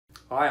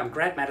Hi, I'm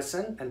Grant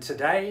Matterson, and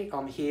today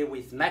I'm here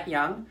with Matt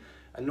Young,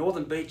 a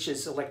Northern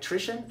Beaches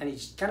electrician, and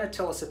he's going to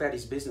tell us about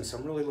his business.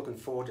 I'm really looking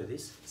forward to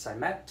this. So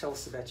Matt, tell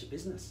us about your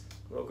business.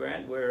 Well,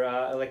 Grant, we're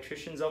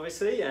electricians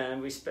obviously,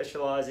 and we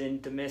specialise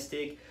in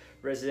domestic,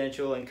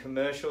 residential and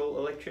commercial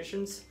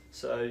electricians.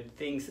 So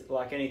things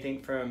like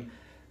anything from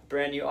a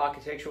brand new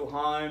architectural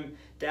home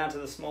down to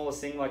the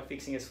smallest thing like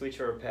fixing a switch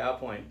or a power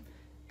point.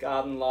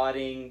 Garden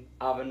lighting,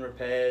 oven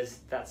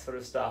repairs, that sort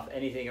of stuff.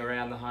 Anything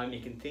around the home you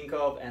can think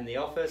of, and the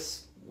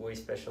office, we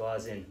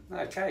specialise in.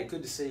 Okay,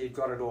 good to see you've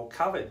got it all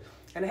covered.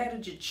 And how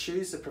did you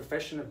choose the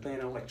profession of being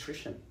an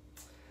electrician?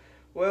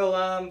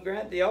 Well,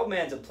 Grant, the old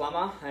man's a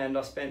plumber, and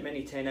I spent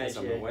many teenage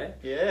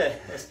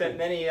I spent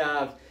many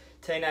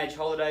teenage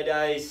holiday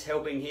days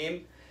helping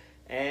him,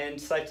 and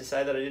safe to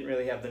say that I didn't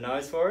really have the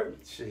nose for it.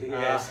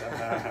 Yes.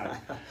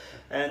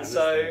 And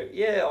so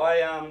yeah,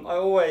 I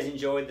always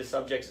enjoyed the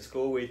subjects at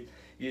school with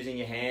using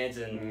your hands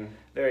and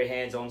very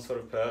hands-on sort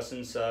of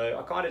person. So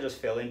I kind of just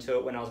fell into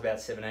it when I was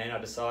about 17. I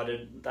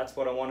decided that's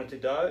what I wanted to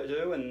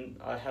do, and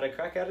I had a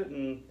crack at it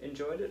and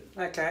enjoyed it.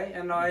 Okay,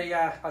 and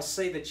I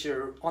see that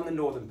you're on the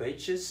Northern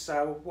Beaches.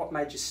 So what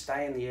made you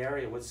stay in the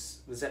area?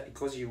 Was that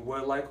because you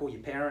were local,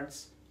 your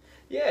parents?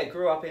 Yeah, I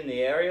grew up in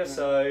the area,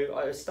 so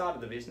I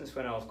started the business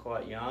when I was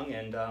quite young,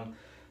 and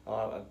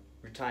I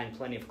retained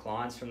plenty of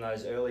clients from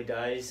those early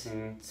days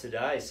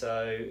today,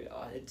 so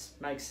it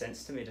makes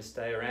sense to me to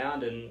stay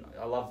around, and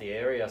I love the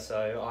area,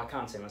 so I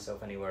can't see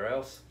myself anywhere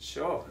else.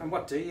 Sure. And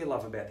what do you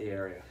love about the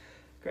area?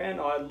 Grant,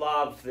 I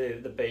love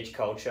the beach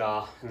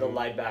culture, the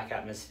laid-back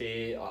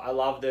atmosphere. I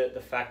love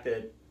the fact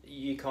that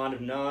you kind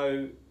of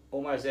know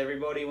almost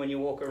everybody when you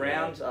walk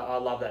around. Yeah. I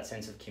love that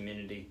sense of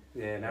community.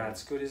 Yeah, no,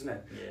 it's good, isn't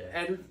it? Yeah.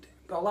 And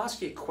I'll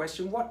ask you a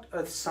question. What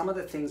are some of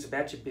the things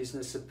about your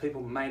business that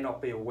people may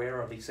not be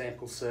aware of,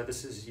 example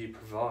services you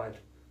provide?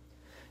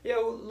 Yeah,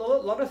 well,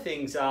 a lot of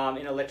things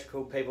in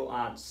electrical people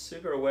aren't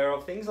super aware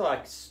of. Things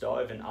like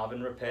stove and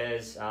oven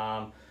repairs,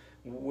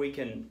 we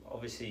can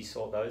obviously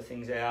sort those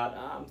things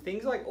out.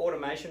 Things like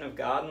automation of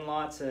garden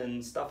lights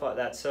and stuff like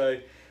that. So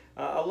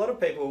a lot of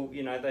people,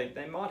 you know,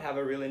 they might have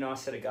a really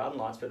nice set of garden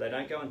lights, but they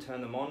don't go and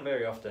turn them on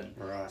very often.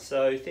 Right.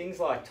 So things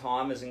like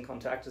timers and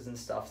contactors and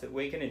stuff that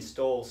we can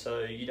install,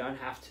 so you don't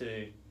have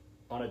to,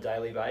 on a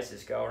daily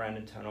basis, go around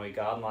and turn all your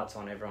garden lights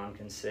on. Everyone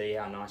can see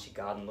how nice your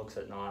garden looks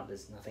at night.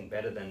 There's nothing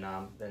better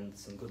than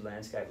some good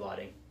landscape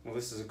lighting. Well,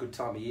 this is a good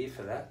time of year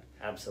for that.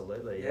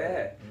 Absolutely,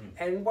 yeah.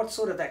 And what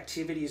sort of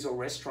activities or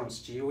restaurants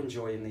do you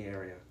enjoy in the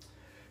area?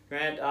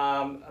 Grant,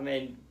 I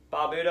mean,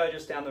 Barbudo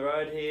just down the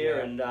road here,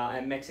 and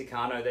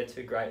Mexicano, they're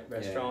two great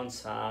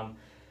restaurants.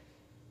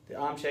 The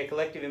Armchair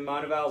Collective in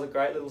Mona Vale is a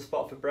great little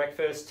spot for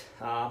breakfast.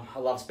 I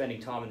love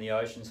spending time in the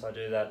ocean, so I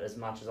do that as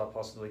much as I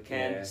possibly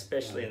can,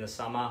 especially in the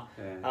summer.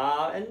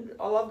 And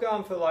I love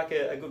going for like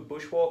a good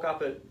bushwalk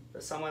up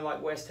at somewhere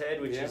like West Head,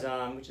 which is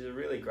a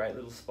really great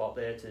little spot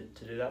there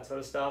to do that sort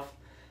of stuff.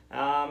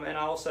 And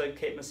I also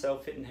keep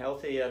myself fit and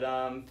healthy at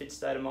Fit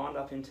State of Mind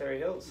up in Terry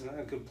Hills.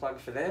 Good plug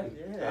for them.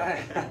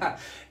 Yeah.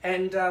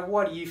 And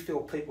why do you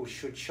feel people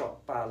should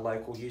shop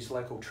local, use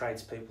local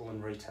tradespeople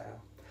and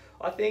retail?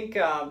 I think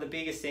the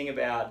biggest thing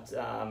about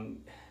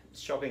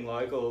shopping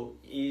local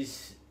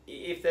is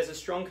if there's a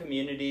strong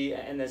community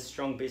and there's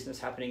strong business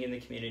happening in the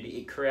community,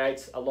 it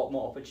creates a lot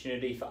more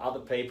opportunity for other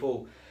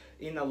people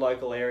in the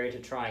local area to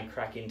try and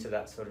crack into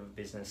that sort of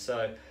business.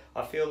 So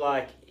I feel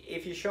like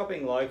if you're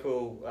shopping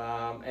local,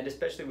 and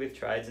especially with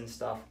trades and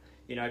stuff,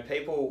 you know,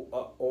 people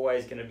are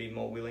always going to be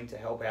more willing to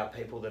help out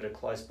people that are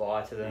close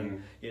by to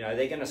them. You know,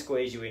 they're going to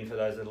squeeze you in for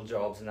those little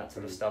jobs and that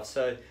sort of stuff.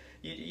 So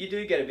you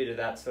do get a bit of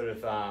that sort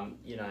of,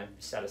 you know,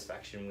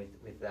 satisfaction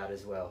with that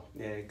as well.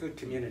 Yeah, good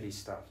community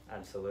stuff.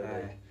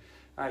 Absolutely.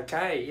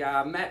 Okay,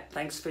 Matt,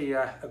 thanks for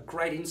a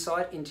great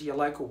insight into your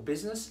local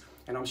business,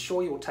 and I'm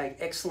sure you'll take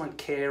excellent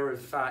care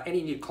of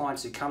any new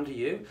clients who come to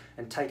you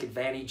and take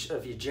advantage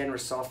of your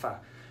generous offer.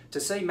 To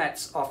see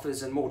Matt's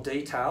offers and more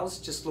details,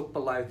 just look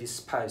below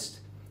this post.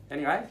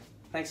 Anyway,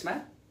 thanks,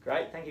 Matt.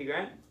 Great, thank you,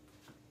 Grant.